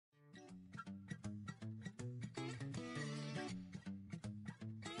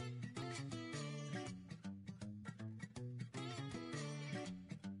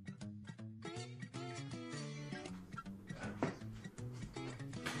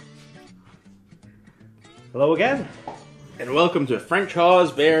Hello again. And welcome to French Hawes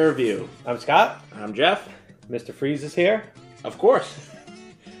Beer Review. I'm Scott. I'm Jeff. Mr. Freeze is here. Of course.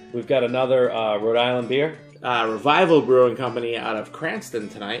 We've got another Rhode Island beer. Revival Brewing Company out of Cranston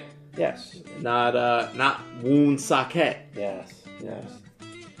tonight. Yes. Not Woonsocket. Yes.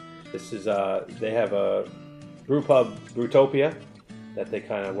 This is they have a brew pub, Brewtopia, that they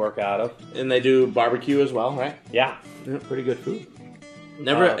kind of work out of. And they do barbecue as well, right? Yeah. Pretty good food.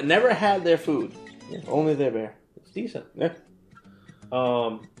 Never had their food. Yeah. Only their beer. It's decent. Yeah.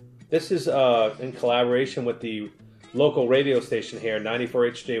 This is in collaboration with the local radio station here, 94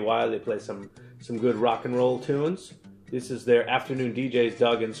 HJY. They play some good rock and roll tunes. This is their afternoon DJs,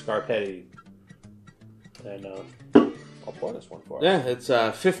 Doug and Scarpetti. And I'll pour this one for us. Yeah, it's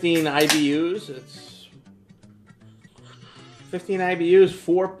 15 IBUs. It's 15 IBUs,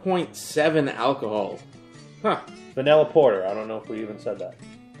 4.7 alcohol. Huh. Vanilla porter. I don't know if we even said that.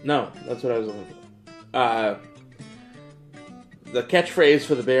 No, that's what I was looking for. The catchphrase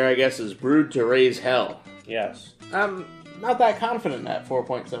for the beer, I guess, is brewed to raise hell. Yes. I'm not that confident at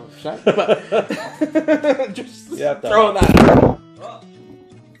 4.7%, but just throwing that out. Oh,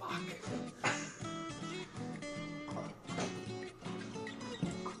 fuck.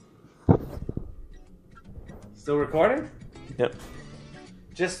 Still recording? Yep.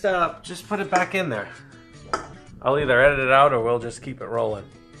 Just put it back in there. I'll either edit it out or we'll just keep it rolling.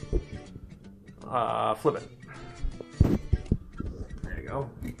 Flip it. There you go.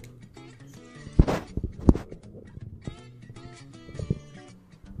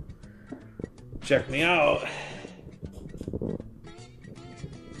 Check me out.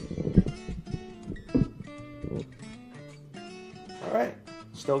 All right.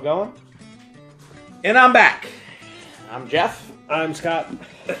 Still going? And I'm back. I'm Jeff. I'm Scott.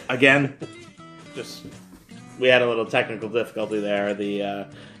 Again. We had a little technical difficulty there.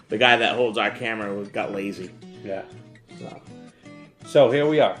 The guy that holds our camera got lazy. Yeah. So here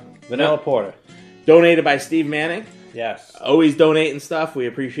we are. Vanilla porter. Donated by Steve Manning. Yes. Always donating stuff. We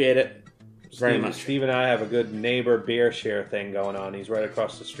appreciate it very much. Steve and I have a good neighbor beer share thing going on. He's right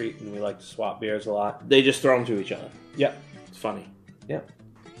across the street, and we like to swap beers a lot. They just throw them to each other. Yep. It's funny. Yep.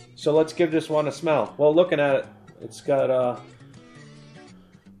 So let's give this one a smell. Well, looking at it, it's got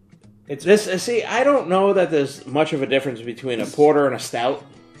See, I don't know that there's much of a difference between a porter and a stout.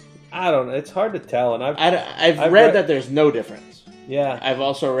 I don't know. It's hard to tell, and I've read that there's no difference. Yeah. I've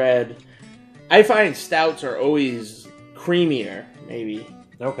also read. I find stouts are always creamier, maybe.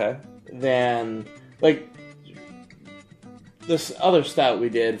 Okay. Than like this other stout we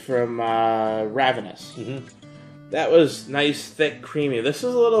did from Ravenous. Mm-hmm. That was nice, thick, creamy. This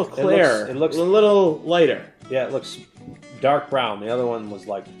is a little clearer. It looks a little lighter. Yeah, it looks dark brown. The other one was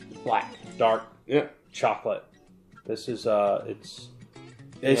like black, dark chocolate. This is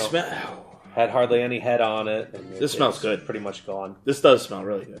had hardly any head on it. And this smells good. Pretty much gone. This does smell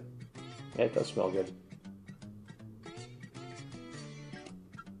really good. Yeah, it does smell good.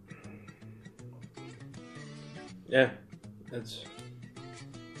 Yeah, it's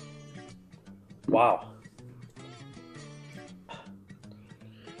wow.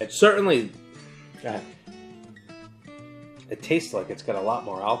 It's certainly. Go ahead. It tastes like it's got a lot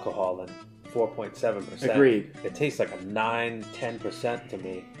more alcohol than 4.7%. Agreed. It tastes like a 9-10% to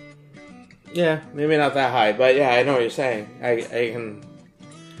me. Yeah, maybe not that high, but yeah, I know what you're saying. I can.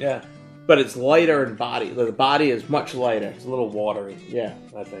 Yeah. But it's lighter in body. The body is much lighter. It's a little watery. Yeah,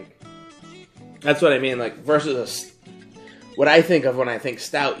 I think. That's what I mean. Like versus what I think of when I think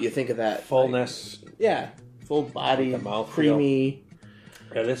stout, you think of that fullness. Like, full body, mouthfeel. creamy.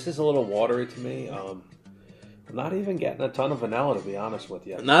 Yeah, this is a little watery to me. I'm not even getting a ton of vanilla, to be honest with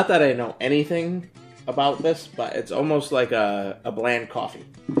you. Not that I know anything about this, but it's almost like a bland coffee.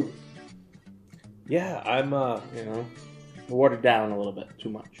 Yeah, I'm watered down a little bit too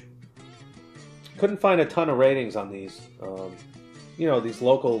much. Couldn't find a ton of ratings on these. These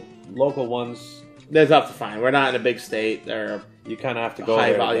local ones. They're tough to find. We're not in a big state. You kind of have to go high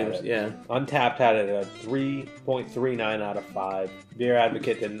there volumes. to Yeah. Untapped had it at 3.39 out of 5. Beer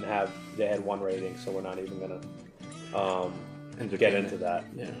Advocate didn't have. They had 1 rating, so we're not even gonna get into that.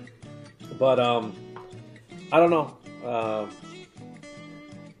 Yeah. But I don't know.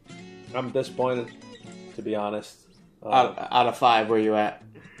 I'm disappointed, to be honest. Out of 5, where you at?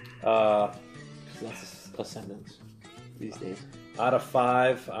 That's a sentence these days. Out of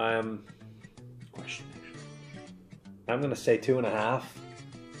 5, I'm going to say 2.5.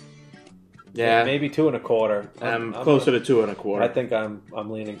 Yeah, maybe 2.25. I'm closer to 2.25. I think I'm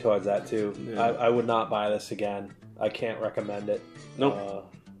leaning towards that too. Yeah. I would not buy this again. I can't recommend it.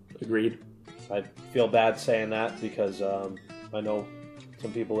 Nope. Agreed. I feel bad saying that because I know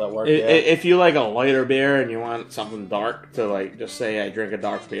some people that work there. If you like a lighter beer and you want something dark to like, just say I drink a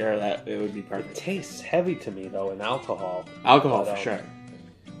dark beer, that it would be perfect. It tastes heavy to me though in alcohol. Alcohol for sure.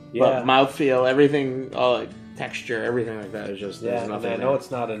 Yeah. But mouthfeel, everything, all like texture, everything like that is just there's nothing. And I know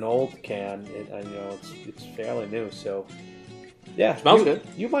it's not an old can. I know it's fairly new, so yeah, smells good.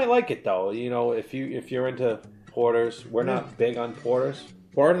 You might like it though. You know, if you're into porters, we're not big on porters.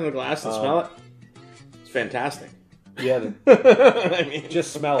 Pour it in a glass and smell it. It's fantastic. Yeah, I mean,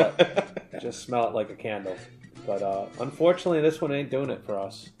 just smell it. Just smell it like a candle. But unfortunately, this one ain't doing it for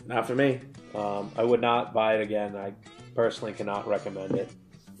us. Not for me. I would not buy it again. I personally cannot recommend it.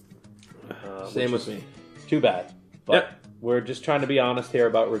 Same with me. Too bad. But we're just trying to be honest here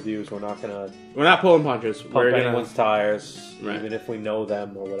about reviews. We're not pulling punches. Pump anyone's tires, Right. even if we know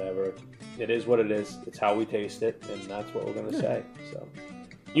them or whatever. It is what it is. It's how we taste it, and that's what we're going to say. So,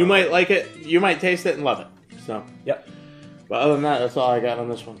 you might like it. You might taste it and love it. So, yep. But other than that, that's all I got on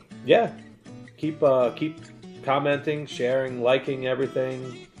this one. Yeah. Keep commenting, sharing, liking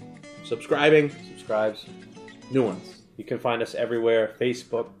everything, Subscribing. subscribes. New ones. You can find us everywhere: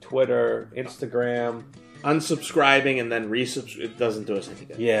 Facebook, Twitter, Instagram. Unsubscribing and then resubscribe. It doesn't do us any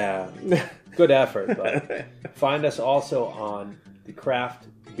good. Yeah. Good effort, but find us also on the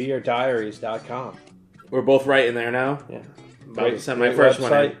craftbeerdiaries.com. We're both right in there now. Yeah. About to send my first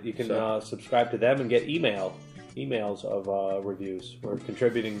one in. You can subscribe to them and get emails of reviews. We're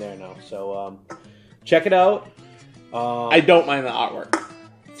contributing there now. So check it out. I don't mind the artwork.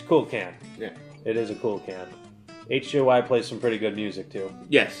 It's a cool can. Yeah. It is a cool can. HJY plays some pretty good music too.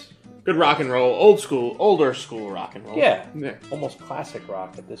 Yes. Good rock and roll. Older school rock and roll. Yeah. Almost classic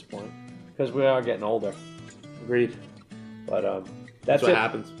rock at this point. Because we are getting older. Agreed. But that's what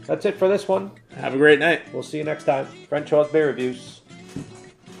happens. That's it for this one. Have a great night. We'll see you next time. French Hawes Beer Reviews.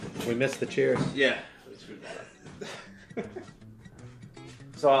 We missed the cheers. Yeah.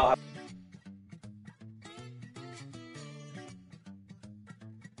 So I'll